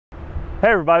Hey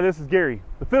everybody, this is Gary,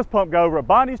 the fist pump guy over at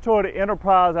Bonnie's Toyota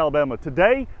Enterprise, Alabama.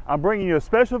 Today, I'm bringing you a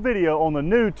special video on the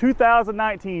new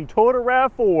 2019 Toyota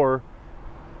Rav4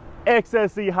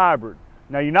 XSE Hybrid.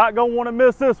 Now you're not going to want to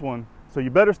miss this one, so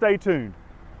you better stay tuned.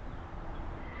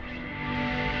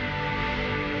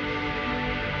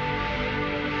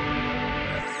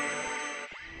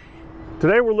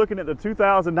 Today we're looking at the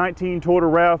 2019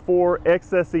 Toyota Rav4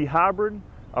 XSE Hybrid,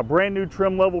 a brand new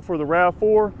trim level for the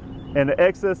Rav4. And the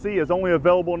XSE is only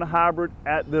available in the hybrid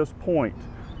at this point.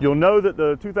 You'll know that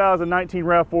the 2019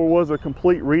 Rav4 was a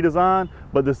complete redesign,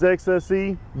 but this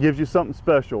XSE gives you something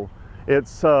special.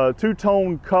 It's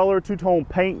two-tone color, two-tone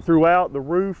paint throughout the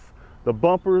roof, the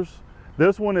bumpers.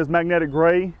 This one is magnetic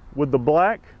gray with the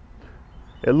black.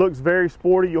 It looks very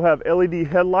sporty. You'll have LED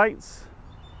headlights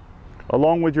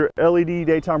along with your LED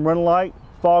daytime running light,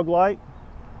 fog light.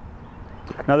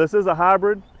 Now this is a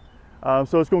hybrid.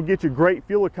 So it's going to get you great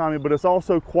fuel economy, but it's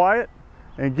also quiet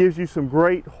and gives you some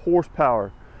great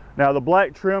horsepower. Now the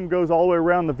black trim goes all the way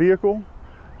around the vehicle,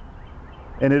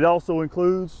 and it also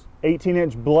includes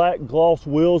 18-inch black gloss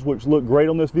wheels, which look great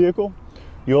on this vehicle.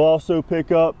 You'll also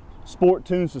pick up sport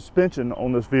tuned suspension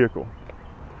on this vehicle.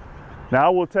 Now I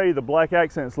will tell you, the black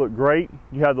accents look great.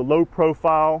 You have the low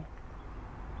profile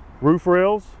roof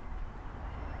rails,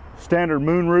 standard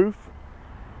moonroof.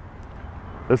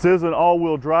 This is an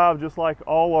all-wheel drive, just like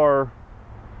all our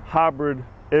hybrid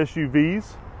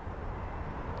SUVs.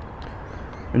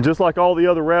 And just like all the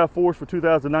other RAV4s for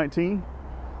 2019,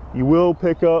 you will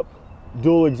pick up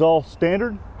dual exhaust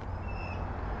standard.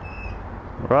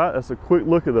 All right, that's a quick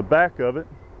look at the back of it.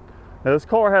 Now this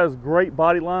car has great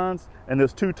body lines, and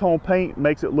this two-tone paint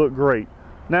makes it look great.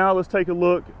 Now let's take a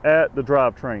look at the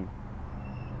drivetrain.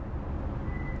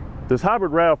 This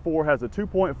hybrid RAV4 has a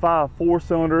 2.5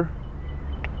 four-cylinder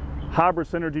hybrid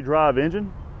synergy drive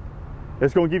engine.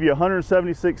 It's going to give you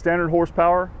 176 standard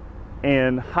horsepower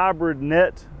and hybrid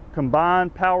net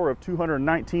combined power of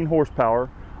 219 horsepower,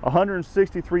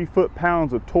 163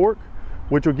 foot-pounds of torque,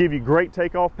 which will give you great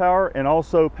takeoff power and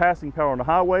also passing power on the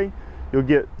highway. You'll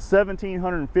get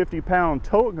 1,750-pound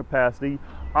towing capacity,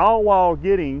 all while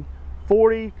getting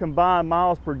 40 combined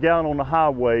miles per gallon on the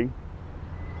highway.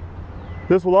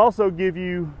 This will also give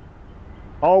you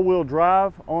all-wheel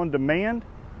drive on demand,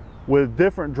 with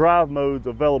different drive modes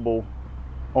available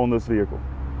on this vehicle.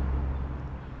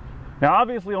 Now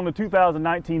obviously on the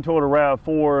 2019 Toyota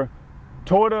RAV4,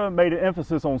 Toyota made an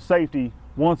emphasis on safety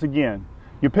once again.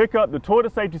 You pick up the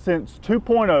Toyota Safety Sense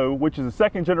 2.0, which is the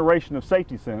second generation of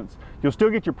Safety Sense. You'll still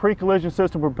get your pre-collision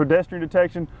system for pedestrian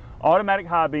detection, automatic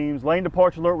high beams, lane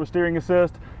departure alert with steering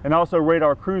assist, and also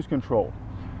radar cruise control.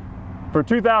 For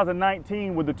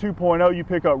 2019 with the 2.0, you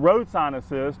pick up road sign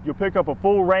assist, you'll pick up a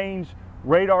full range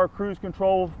radar cruise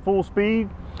control, full speed,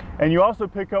 and you also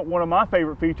pick up one of my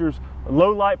favorite features,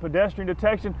 low light pedestrian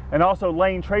detection, and also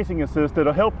lane tracing assist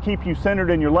that'll help keep you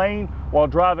centered in your lane while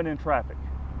driving in traffic.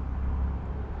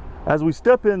 As we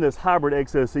step in this hybrid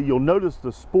XSE, you'll notice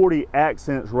the sporty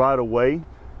accents right away,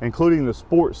 including the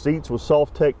sport seats with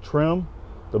soft tech trim.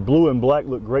 The blue and black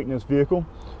look great in this vehicle.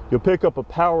 You'll pick up a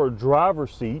power driver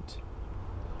seat,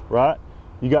 right?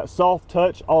 You got soft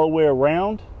touch all the way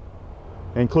around,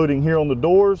 including here on the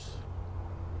doors,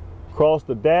 across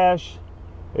the dash.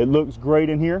 It looks great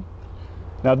in here.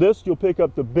 Now this, you'll pick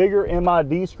up the bigger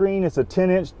MID screen. It's a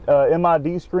 10-inch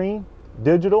MID screen,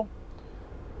 digital.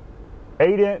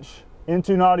 8-inch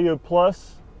Intune Audio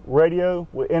Plus radio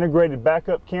with integrated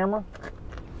backup camera.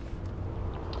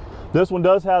 This one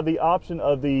does have the option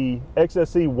of the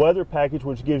XSE weather package,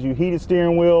 which gives you heated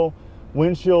steering wheel,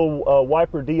 windshield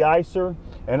wiper de-icer,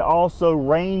 and also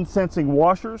rain sensing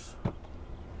washers.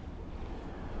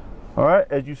 All right,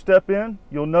 as you step in,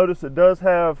 you'll notice it does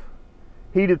have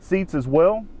heated seats as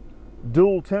well,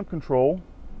 dual temp control.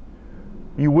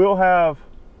 You will have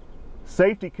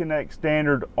Safety Connect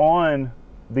standard on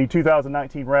the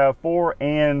 2019 RAV4,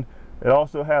 and it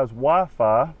also has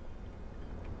Wi-Fi.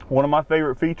 One of my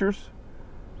favorite features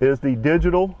is the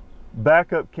digital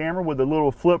backup camera with a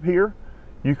little flip here.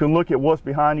 You can look at what's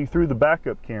behind you through the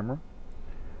backup camera.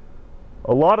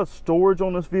 A lot of storage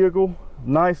on this vehicle,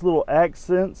 nice little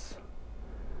accents.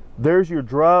 There's your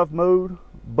drive mode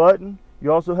button.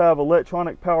 You also have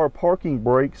electronic power parking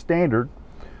brake standard.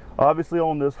 Obviously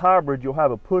on this hybrid, you'll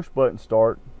have a push button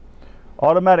start.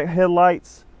 Automatic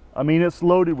headlights. I mean, it's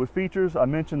loaded with features. I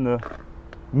mentioned the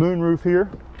moonroof here.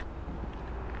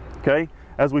 Okay,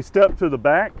 as we step to the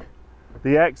back,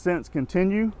 the accents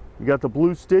continue. You got the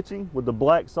blue stitching with the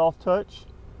black soft touch.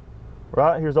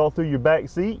 Right, here's all through your back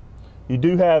seat. You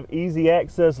do have easy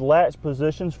access latch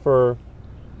positions for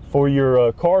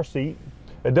your car seat.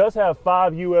 It does have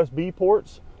 5 USB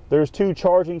ports, There's 2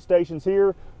 charging stations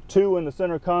here, 2 in the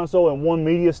center console and 1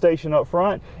 media station up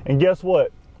front. And guess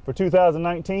what? For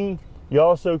 2019, you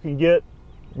also can get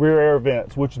rear air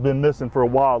vents, which has been missing for a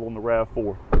while on the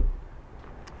RAV4.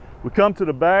 We come to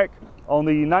the back. On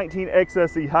the 19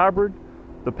 XSE hybrid,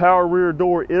 the power rear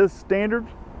door is standard.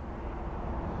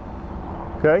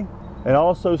 Okay, and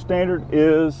also standard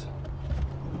is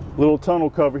little tunnel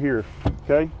cover here.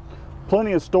 Okay,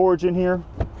 plenty of storage in here.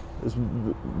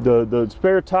 The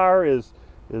spare tire is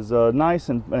nice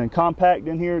and compact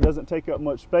in here. It doesn't take up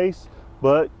much space,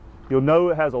 but you'll know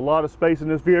it has a lot of space in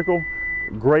this vehicle.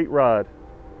 Great ride.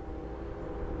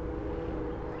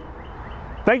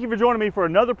 Thank you for joining me for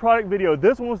another product video.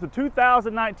 This one was the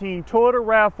 2019 Toyota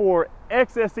RAV4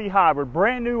 XSE Hybrid,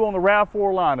 brand new on the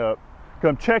RAV4 lineup.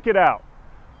 Come check it out.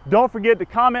 Don't forget to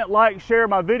comment, like, share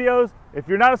my videos. If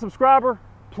you're not a subscriber,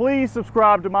 please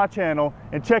subscribe to my channel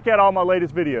and check out all my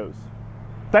latest videos.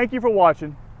 Thank you for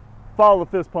watching. Follow the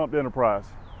Fist Pumped Enterprise.